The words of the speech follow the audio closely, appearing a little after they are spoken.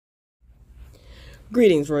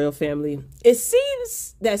Greetings, royal family. It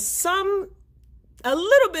seems that a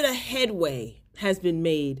little bit of headway has been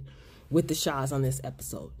made with the Shahs on this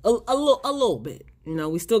episode. A little bit. You know,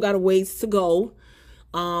 we still got a ways to go.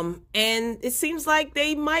 And it seems like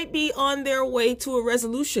they might be on their way to a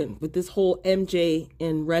resolution with this whole MJ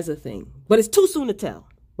and Reza thing. But it's too soon to tell.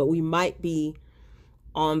 But we might be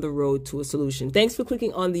on the road to a solution. Thanks for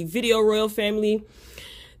clicking on the video, royal family.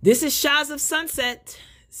 This is Shahs of Sunset,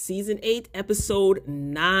 Season 8, Episode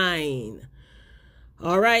 9.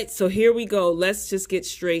 All right, so here we go. Let's just get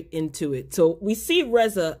straight into it. So we see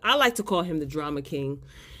Reza. I like to call him the drama king.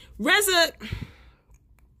 Reza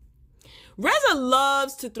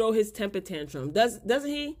loves to throw his temper tantrum, doesn't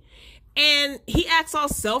he? And he acts all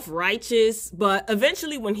self-righteous, but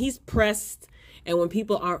eventually when he's pressed and when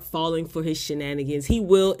people aren't falling for his shenanigans, he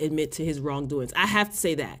will admit to his wrongdoings. I have to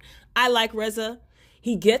say that. I like Reza.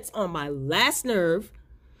 He gets on my last nerve,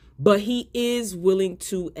 but he is willing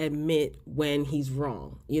to admit when he's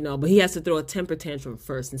wrong, you know, but he has to throw a temper tantrum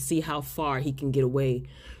first and see how far he can get away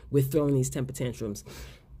with throwing these temper tantrums.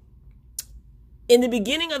 In the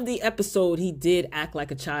beginning of the episode, he did act like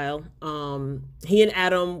a child. He and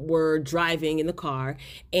Adam were driving in the car,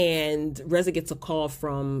 and Reza gets a call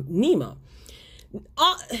from Nema.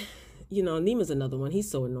 You know, Nema's another one. He's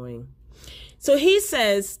so annoying. So he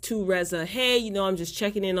says to Reza, hey, you know, I'm just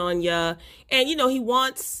checking in on ya. And, you know, he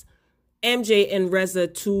wants MJ and Reza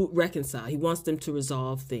to reconcile. He wants them to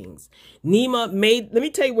resolve things. Let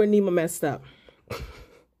me tell you where Nema messed up.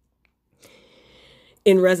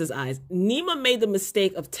 In Reza's eyes, Nema made the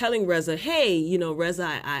mistake of telling Reza, hey, you know,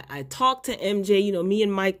 Reza, I talked to MJ, you know, me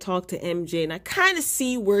and Mike talked to MJ, and I kind of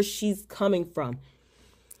see where she's coming from.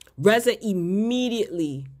 Reza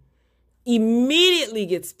immediately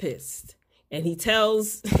gets pissed. And he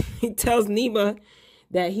tells Nema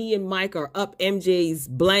that he and Mike are up MJ's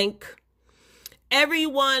blank.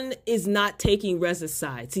 Everyone is not taking Reza's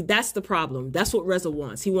side. See, that's the problem. That's what Reza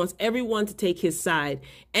wants. He wants everyone to take his side,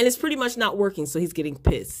 and it's pretty much not working, so he's getting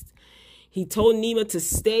pissed. He told Nema to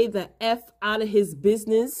stay the F out of his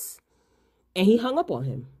business, and he hung up on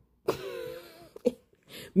him.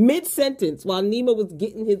 Mid-sentence, while Nema was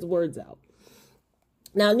getting his words out.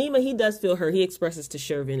 Now, Nema, he does feel hurt. He expresses to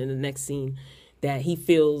Shervin in the next scene that he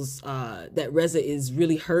feels that Reza is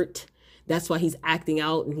really hurt. That's why he's acting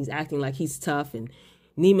out and he's acting like he's tough. And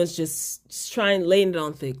Nema's just trying, laying it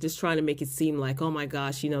on thick, just trying to make it seem like, oh my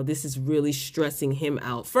gosh, you know, this is really stressing him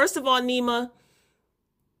out. First of all, Nema,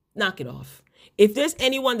 knock it off. If there's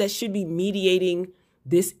anyone that should be mediating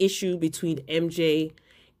this issue between MJ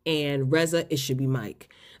and Reza, it should be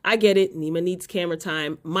Mike. I get it. Nema needs camera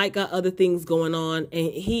time. Mike got other things going on,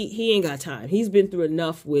 and he ain't got time. He's been through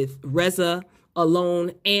enough with Reza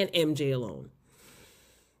alone and MJ alone,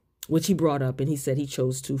 which he brought up, and he said he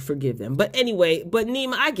chose to forgive them. But anyway, but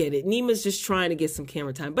Nema, I get it. Nema's just trying to get some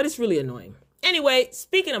camera time, but it's really annoying. Anyway,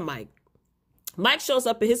 speaking of Mike, Mike shows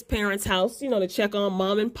up at his parents' house, you know, to check on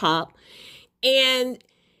mom and pop, and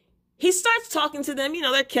he starts talking to them, you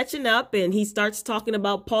know, they're catching up, and he starts talking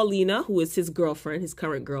about Paulina, who is his girlfriend, his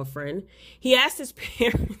current girlfriend. He asked his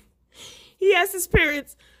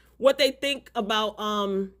parents what they think about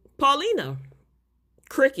Paulina.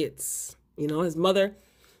 Crickets. You know, his mother,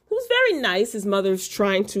 who's very nice, his mother's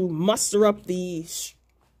trying to muster up the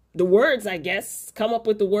words, I guess, come up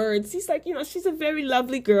with the words. He's like, you know, she's a very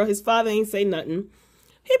lovely girl. His father ain't say nothing.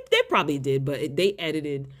 They probably did, but they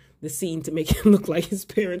edited the scene to make it look like his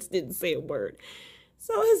parents didn't say a word.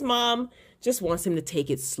 So his mom just wants him to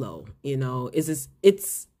take it slow. You know, it's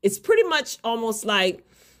pretty much almost like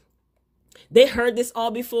they heard this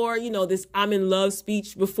all before, you know, this I'm in love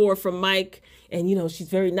speech before from Mike, and, you know, she's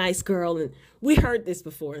a very nice girl, and we heard this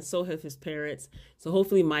before, and so have his parents. So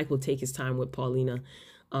hopefully Mike will take his time with Paulina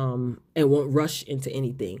and won't rush into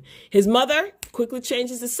anything. His mother quickly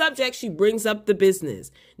changes the subject. She brings up the business.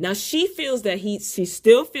 Now she feels that she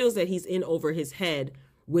still feels that he's in over his head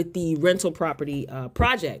with the rental property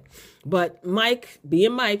project. But Mike,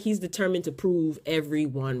 being Mike, he's determined to prove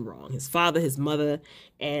everyone wrong. His father, his mother,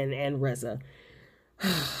 and Reza.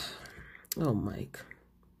 Oh, Mike.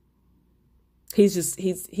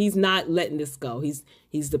 He's not letting this go. He's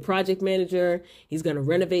the project manager. He's going to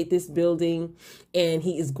renovate this building, and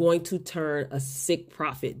he is going to turn a sick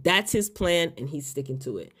profit. That's his plan, and he's sticking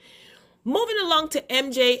to it. Moving along to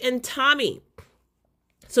MJ and Tommy.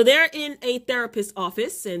 So they're in a therapist's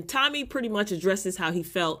office, and Tommy pretty much addresses how he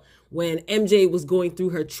felt when MJ was going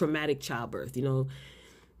through her traumatic childbirth. You know,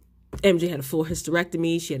 MJ had a full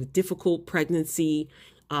hysterectomy. She had a difficult pregnancy,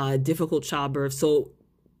 difficult childbirth. So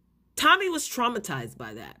Tommy was traumatized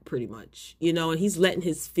by that pretty much, you know, and he's letting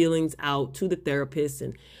his feelings out to the therapist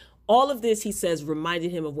and All of this, he says,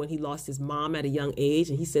 reminded him of when he lost his mom at a young age.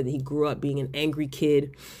 And he said that he grew up being an angry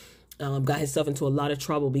kid, got himself into a lot of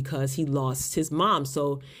trouble because he lost his mom.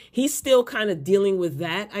 So he's still kind of dealing with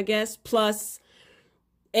that, I guess. Plus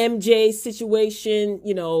MJ's situation,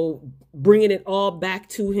 you know, bringing it all back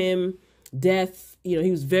to him, death. You know,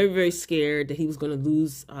 he was very, very scared that he was going to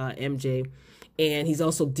lose MJ. And he's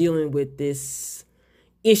also dealing with this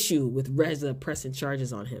issue with Reza pressing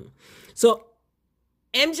charges on him. So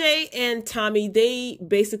MJ and Tommy, they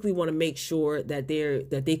basically want to make sure that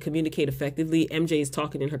they communicate effectively. MJ is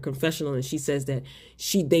talking in her confessional, and she says that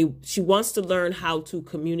she wants to learn how to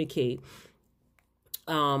communicate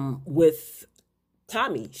with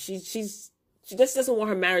Tommy. She just doesn't want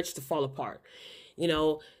her marriage to fall apart. You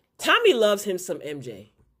know, Tommy loves him some MJ,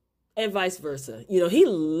 and vice versa. You know, he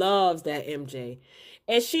loves that MJ,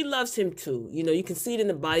 and she loves him too. You know, you can see it in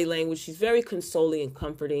the body language. She's very consoling and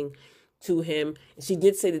comforting to him. She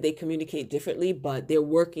did say that they communicate differently, but they're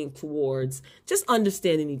working towards just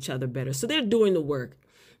understanding each other better. So they're doing the work.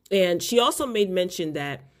 And she also made mention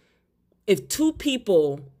that if two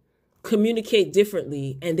people communicate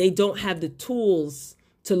differently and they don't have the tools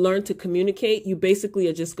to learn to communicate, you basically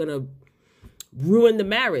are just going to ruin the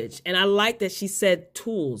marriage. And I like that she said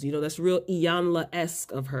tools. You know, that's real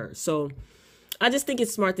Iyanla-esque of her. So I just think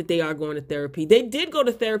it's smart that they are going to therapy. They did go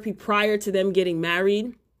to therapy prior to them getting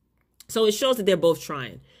married. So it shows that they're both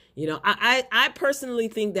trying. You know, I personally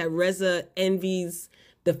think that Reza envies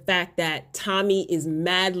the fact that Tommy is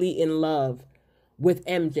madly in love with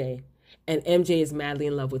MJ and MJ is madly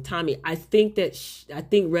in love with Tommy. I think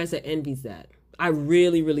Reza envies that. I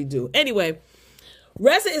really, really do. Anyway,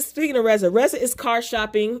 speaking of Reza is car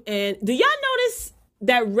shopping. And do y'all notice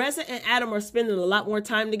that Reza and Adam are spending a lot more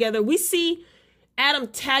time together? We see Adam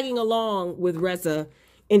tagging along with Reza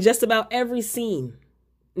in just about every scene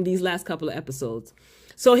in these last couple of episodes.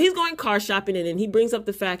 So he's going car shopping, and then he brings up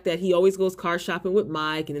the fact that he always goes car shopping with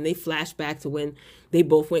Mike, and then they flash back to when they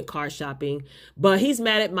both went car shopping. But he's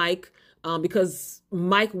mad at Mike because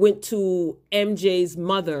Mike went to MJ's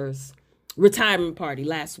mother's retirement party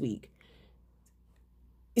last week.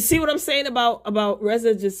 You see what I'm saying about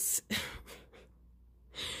Reza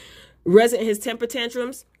Reza and his temper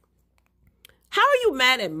tantrums? How are you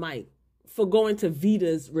mad at Mike for going to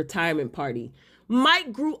Vita's retirement party?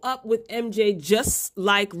 Mike grew up with MJ just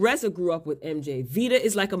like Reza grew up with MJ. Vita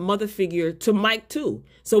is like a mother figure to Mike too.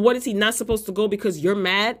 So what, is he not supposed to go because you're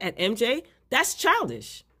mad at MJ? That's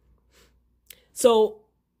childish. So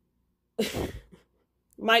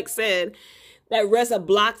Mike said that Reza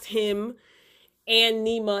blocked him and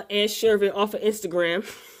Nema and Shervin off of Instagram.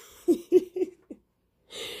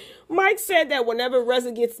 Mike said that whenever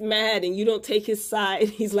Reza gets mad and you don't take his side,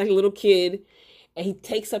 he's like a little kid. And he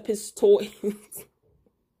takes up his toys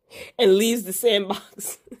and leaves the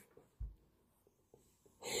sandbox.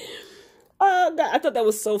 Oh, God, I thought that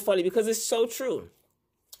was so funny because it's so true.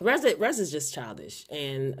 Reza's just childish.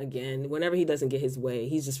 And again, whenever he doesn't get his way,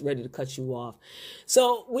 he's just ready to cut you off.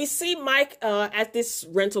 So we see Mike at this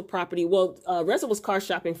rental property. Well, Reza was car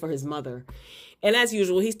shopping for his mother. And as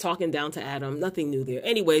usual, he's talking down to Adam. Nothing new there.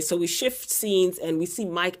 Anyway, so we shift scenes and we see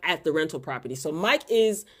Mike at the rental property. So Mike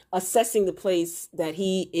is assessing the place that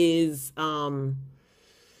he is,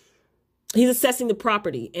 he's assessing the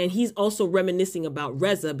property. And he's also reminiscing about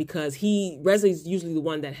Reza because Reza is usually the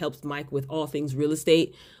one that helps Mike with all things real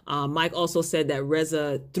estate. Mike also said that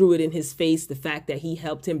Reza threw it in his face, the fact that he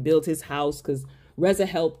helped him build his house because Reza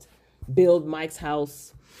helped build Mike's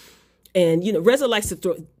house. And, you know, Reza likes to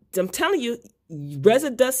throw, I'm telling you, Reza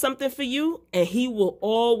does something for you and he will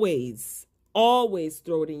always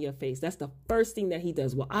throw it in your face. That's the first thing that he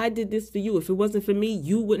does. Well, I did this for you. If it wasn't for me,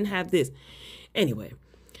 you wouldn't have this. Anyway,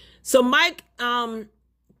 so Mike and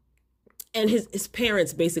his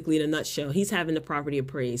parents, basically in a nutshell, he's having the property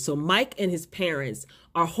appraised. So Mike and his parents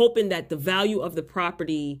are hoping that the value of the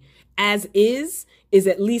property as is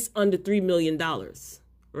at least under $3 million,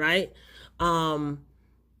 right?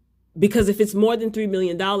 Because if it's more than $3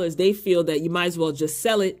 million, they feel that you might as well just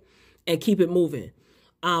sell it and keep it moving.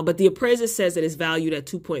 But the appraiser says that it's valued at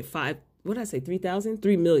 2.5. What did I say? 3,000?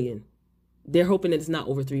 3 million. They're hoping that it's not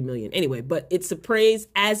over 3 million. Anyway, but it's appraised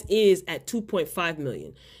as is at 2.5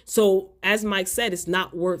 million. So as Mike said, it's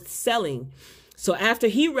not worth selling. So after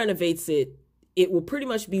he renovates it, it will pretty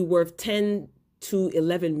much be worth 10 to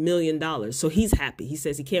 $11 million. So he's happy. He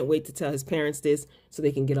says he can't wait to tell his parents this so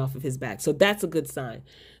they can get off of his back. So that's a good sign.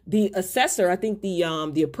 The assessor, I think the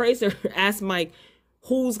appraiser asked Mike,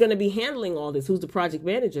 who's going to be handling all this? Who's the project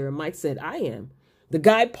manager? And Mike said, I am. The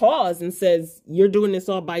guy paused and says, you're doing this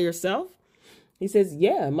all by yourself? He says,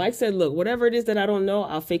 yeah. Mike said, look, whatever it is that I don't know,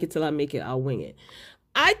 I'll fake it till I make it. I'll wing it.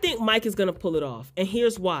 I think Mike is going to pull it off. And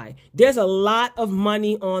here's why. There's a lot of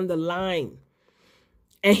money on the line.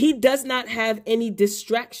 And he does not have any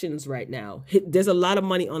distractions right now. There's a lot of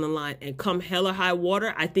money on the line. And come hell or high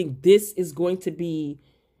water, I think this is going to be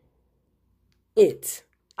it.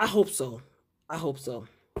 I hope so. I hope so.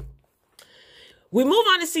 We move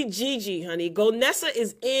on to see Gigi, honey. Golnessa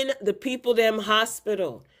is in the People Them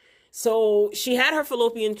hospital. So she had her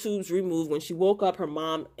fallopian tubes removed. When she woke up, her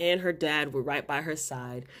mom and her dad were right by her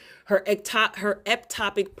side. Her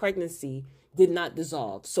ectopic pregnancy did not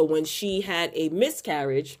dissolve. So when she had a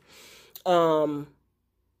miscarriage,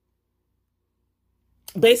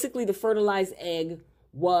 basically the fertilized egg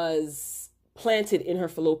was planted in her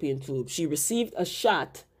fallopian tube. She received a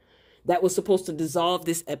shot that was supposed to dissolve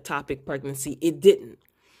this ectopic pregnancy. It didn't.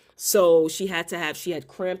 So she had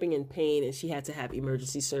cramping and pain, and she had to have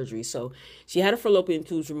emergency surgery. So she had her fallopian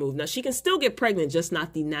tubes removed. Now she can still get pregnant, just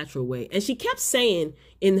not the natural way. And she kept saying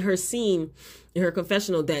in her scene, in her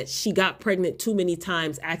confessional, that she got pregnant too many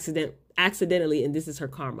times accidentally, and this is her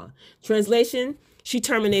karma. Translation, she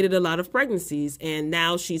terminated a lot of pregnancies, and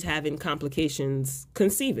now she's having complications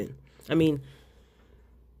conceiving. I mean,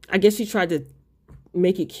 I guess she tried to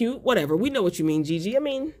make it cute, whatever. We know what you mean, Gigi. I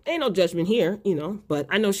mean, ain't no judgment here, you know, but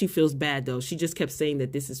I know she feels bad though. She just kept saying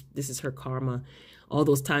that this is her karma. All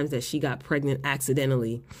those times that she got pregnant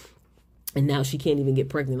accidentally, and now she can't even get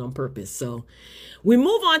pregnant on purpose. So we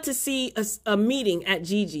move on to see a meeting at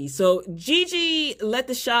Gigi. So Gigi let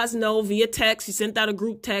the Shahs know via text. She sent out a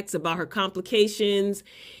group text about her complications.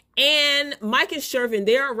 And Mike and Shervin,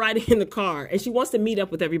 they're riding in the car, and she wants to meet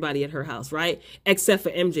up with everybody at her house, right? Except for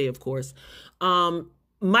MJ, of course.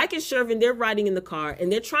 Mike and Shervin, they're riding in the car,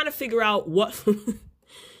 and they're trying to figure out what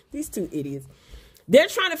these two idiots. They're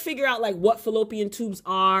trying to figure out like what fallopian tubes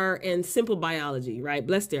are and simple biology, right?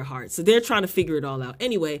 Bless their hearts. So they're trying to figure it all out.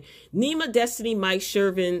 Anyway, Nema, Destiny, Mike,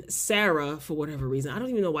 Shervin, Sarah, for whatever reason, I don't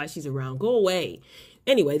even know why she's around. Go away.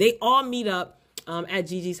 Anyway, they all meet up at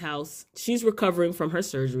Gigi's house. She's recovering from her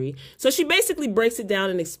surgery. So she basically breaks it down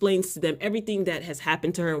and explains to them everything that has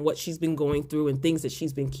happened to her and what she's been going through and things that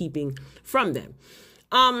she's been keeping from them.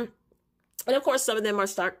 And of course, some of them are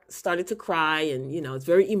started to cry, and, you know, it's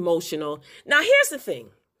very emotional. Now, here's the thing.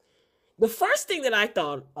 The first thing that I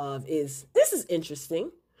thought of is, this is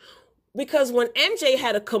interesting, because when MJ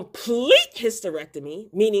had a complete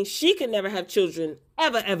hysterectomy, meaning she could never have children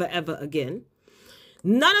ever, ever, ever again,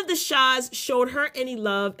 none of the Shahs showed her any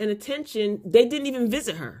love and attention. They didn't even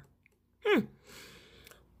visit her.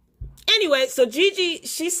 Anyway, so Gigi,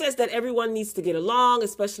 she says that everyone needs to get along,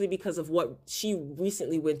 especially because of what she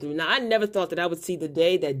recently went through. Now, I never thought that I would see the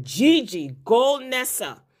day that Gigi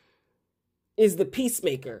Golnessa is the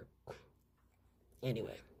peacemaker.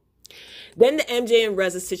 Anyway, then the MJ and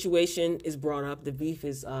Reza situation is brought up. The beef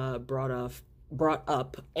is brought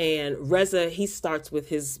up, and Reza, he starts with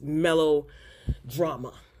his mellow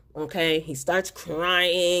drama. Okay, he starts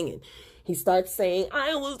crying, and he starts saying,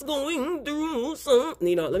 I was going through something.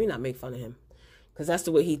 You know, let me not make fun of him, because that's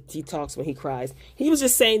the way he talks when he cries. He was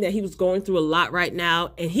just saying that he was going through a lot right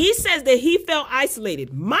now. And he says that he felt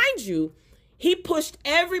isolated. Mind you, he pushed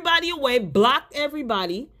everybody away, blocked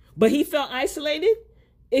everybody, but he felt isolated.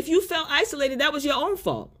 If you felt isolated, that was your own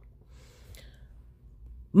fault.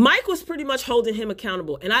 Mike was pretty much holding him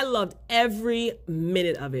accountable, and I loved every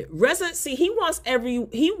minute of it. Reza, see, he wants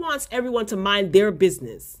everyone to mind their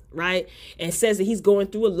business, right? And says that he's going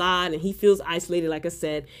through a lot and he feels isolated, like I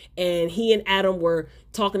said. And he and Adam were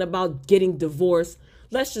talking about getting divorced.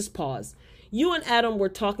 Let's just pause. You and Adam were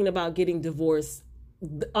talking about getting divorced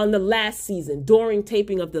on the last season, during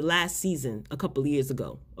taping of the last season a couple of years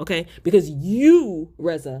ago, okay? Because you,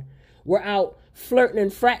 Reza, were out flirting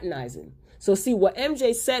and fraternizing. So see what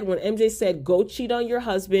MJ said when MJ said, go cheat on your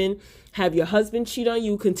husband, have your husband cheat on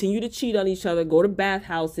you, continue to cheat on each other, go to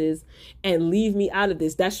bathhouses, and leave me out of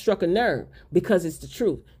this. That struck a nerve, because it's the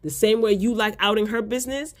truth. The same way you like outing her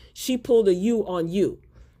business, she pulled a you on you.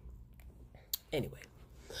 Anyway,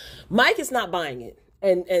 Mike is not buying it.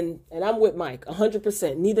 And I'm with Mike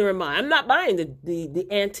 100%. Neither am I. I'm not buying the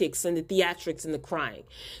antics and the theatrics and the crying.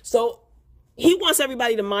 So he wants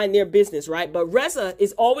everybody to mind their business, right? But Reza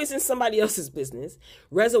is always in somebody else's business.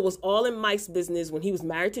 Reza was all in Mike's business when he was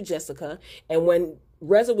married to Jessica. And when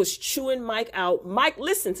Reza was chewing Mike out, Mike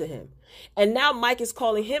listened to him. And now Mike is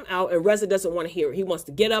calling him out, and Reza doesn't want to hear it. He wants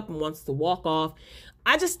to get up and wants to walk off.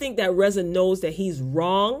 I just think that Reza knows that he's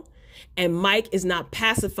wrong, and Mike is not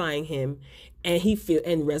pacifying him,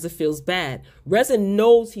 and Reza feels bad. Reza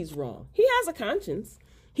knows he's wrong. He has a conscience.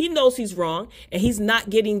 He knows he's wrong, and he's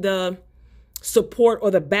not getting the support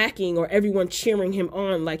or the backing or everyone cheering him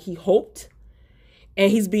on like he hoped.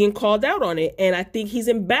 and he's being called out on it. And I think he's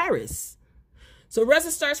embarrassed. So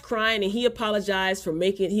Reza starts crying, and he apologized to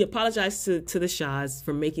the Shahs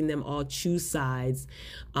for making them all choose sides.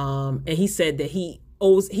 And he said that he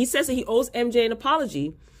says that he owes MJ an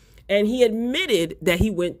apology. And he admitted that he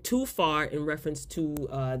went too far in reference to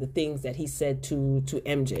the things that he said to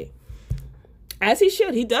MJ. As he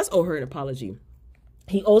should. He does owe her an apology.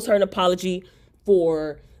 He owes her an apology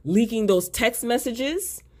for leaking those text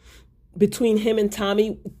messages between him and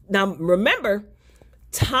Tommy. Now, remember,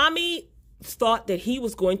 Tommy thought that he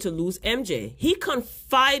was going to lose MJ. He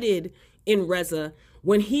confided in Reza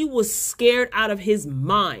when he was scared out of his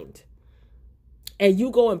mind. And you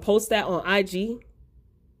go and post that on IG.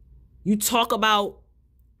 You talk about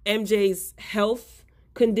MJ's health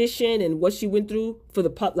condition and what she went through for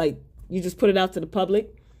the like you just put it out to the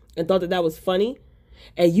public and thought that that was funny.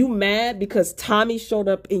 And you mad because Tommy showed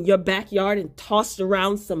up in your backyard and tossed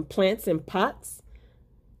around some plants in pots?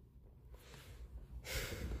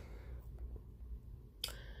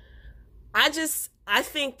 I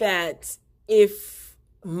think that if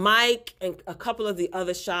Mike and a couple of the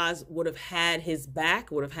other Shahs would have had his back,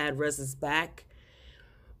 would have had Reza's back,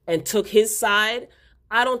 and took his side,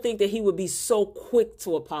 I don't think that he would be so quick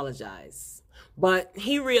to apologize. But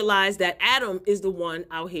he realized that Adam is the one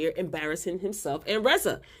out here embarrassing himself and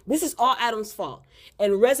Reza. This is all Adam's fault.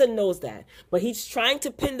 And Reza knows that. But he's trying to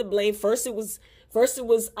pin the blame. First it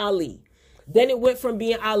was Ali. Then it went from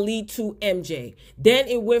being Ali to MJ. Then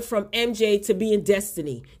it went from MJ to being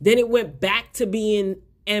Destiny. Then it went back to being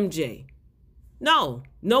MJ. No,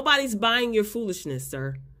 nobody's buying your foolishness,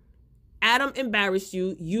 sir. Adam embarrassed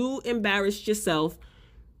you. You embarrassed yourself.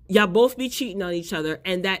 Y'all both be cheating on each other,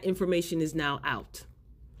 and that information is now out.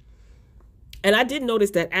 And I did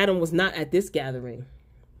notice that Adam was not at this gathering.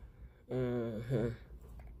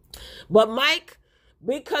 But Mike,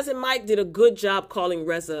 Big Cousin Mike did a good job calling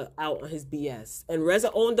Reza out on his BS. And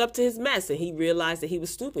Reza owned up to his mess, and he realized that he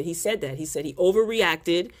was stupid. He said that. He said he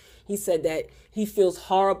overreacted. He said that he feels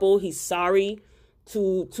horrible. He's sorry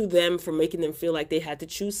to them for making them feel like they had to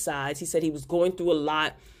choose sides. He said he was going through a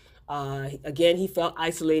lot. Again, he felt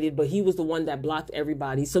isolated, but he was the one that blocked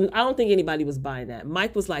everybody. So I don't think anybody was buying that.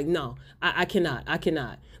 Mike was like, no, I cannot.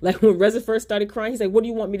 Like when Reza first started crying, he's like, what do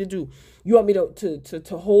you want me to do? You want me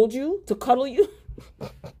to hold you, to cuddle you?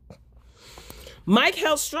 Mike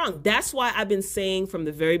held strong. That's why I've been saying from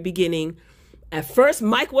the very beginning, at first,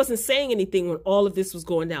 Mike wasn't saying anything when all of this was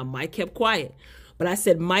going down. Mike kept quiet. But I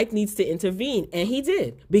said Mike needs to intervene, and he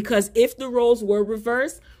did. Because if the roles were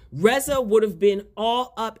reversed, Reza would have been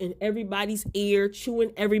all up in everybody's ear,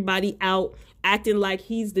 chewing everybody out, acting like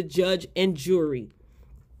he's the judge and jury.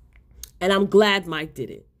 And I'm glad Mike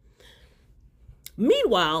did it.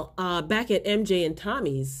 Meanwhile, back at MJ and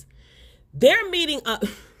Tommy's, they're meeting up.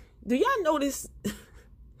 Do y'all notice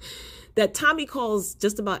that Tommy calls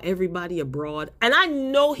just about everybody a broad? And I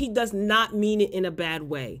know he does not mean it in a bad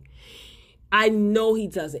way. I know he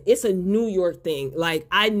doesn't. It's a New York thing. Like,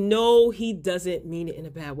 I know he doesn't mean it in a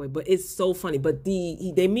bad way, but it's so funny. But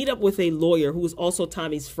they meet up with a lawyer who is also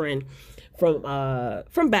Tommy's friend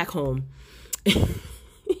from back home.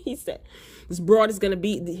 He said, this broad is going to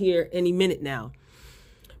be here any minute now.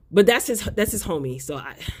 But that's his homie. So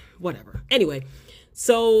whatever. Anyway,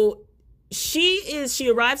 so she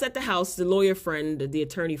arrives at the house, the lawyer friend, the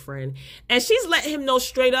attorney friend, and she's letting him know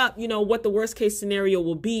straight up, what the worst case scenario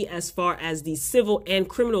will be as far as the civil and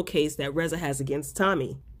criminal case that Reza has against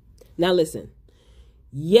Tommy. Now listen,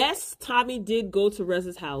 yes, Tommy did go to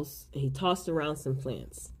Reza's house and he tossed around some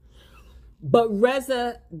plants, but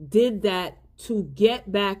Reza did that to get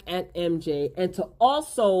back at MJ and to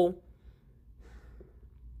also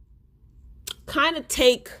kind of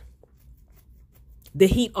take the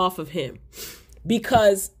heat off of him.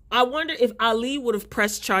 Because I wonder if Ali would have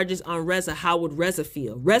pressed charges on Reza, how would Reza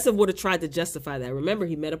feel? Reza would have tried to justify that. Remember,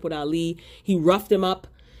 he met up with Ali, he roughed him up,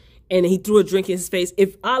 and he threw a drink in his face.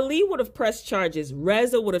 If Ali would have pressed charges,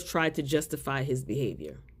 Reza would have tried to justify his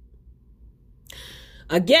behavior.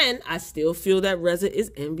 Again, I still feel that Reza is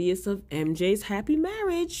envious of MJ's happy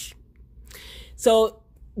marriage. So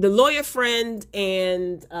the lawyer friend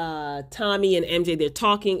and Tommy and MJ, they're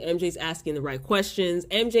talking. MJ's asking the right questions.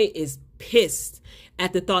 MJ is pissed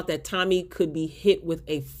at the thought that Tommy could be hit with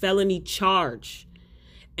a felony charge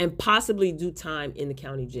and possibly do time in the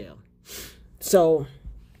county jail. So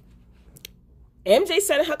MJ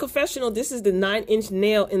said in her confessional, this is the 9-inch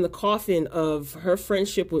nail in the coffin of her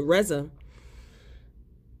friendship with Reza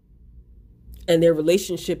and their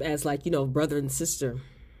relationship as brother and sister.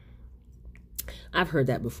 I've heard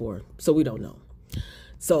that before, so we don't know.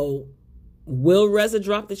 So will Reza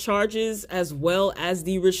drop the charges as well as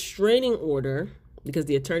the restraining order because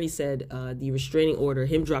the attorney said the restraining order,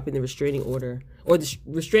 him dropping the restraining order, or the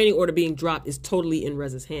restraining order being dropped, is totally in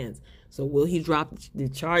Reza's hands. So will he drop the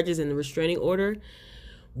charges and the restraining order?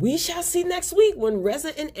 We shall see next week when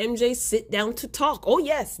Reza and MJ sit down to talk. Oh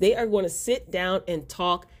yes, they are going to sit down and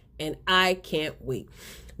talk, and I can't wait.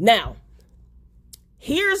 Now,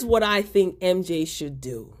 here's what I think MJ should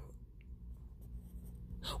do,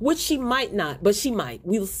 which she might not, but she might.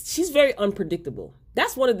 She's very unpredictable.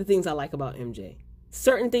 That's one of the things I like about MJ.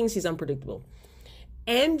 Certain things, she's unpredictable.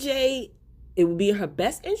 MJ, it would be in her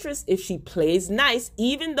best interest if she plays nice,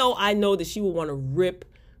 even though I know that she will want to rip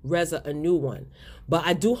Reza a new one. But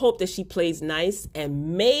I do hope that she plays nice,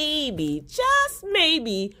 and maybe, just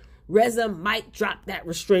maybe, Reza might drop that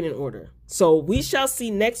restraining order. So we shall see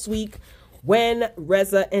next week when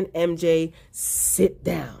Reza and MJ sit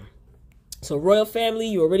down. So Royal Family,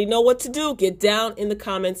 you already know what to do. Get down in the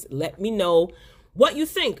comments. Let me know what you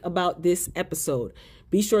think about this episode.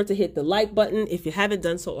 Be sure to hit the like button. If you haven't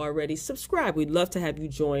done so already, subscribe. We'd love to have you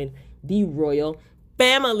join the Royal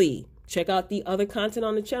Family. Check out the other content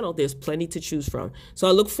on the channel. There's plenty to choose from. So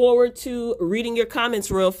I look forward to reading your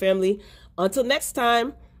comments, Royal Family. Until next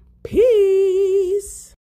time, peace.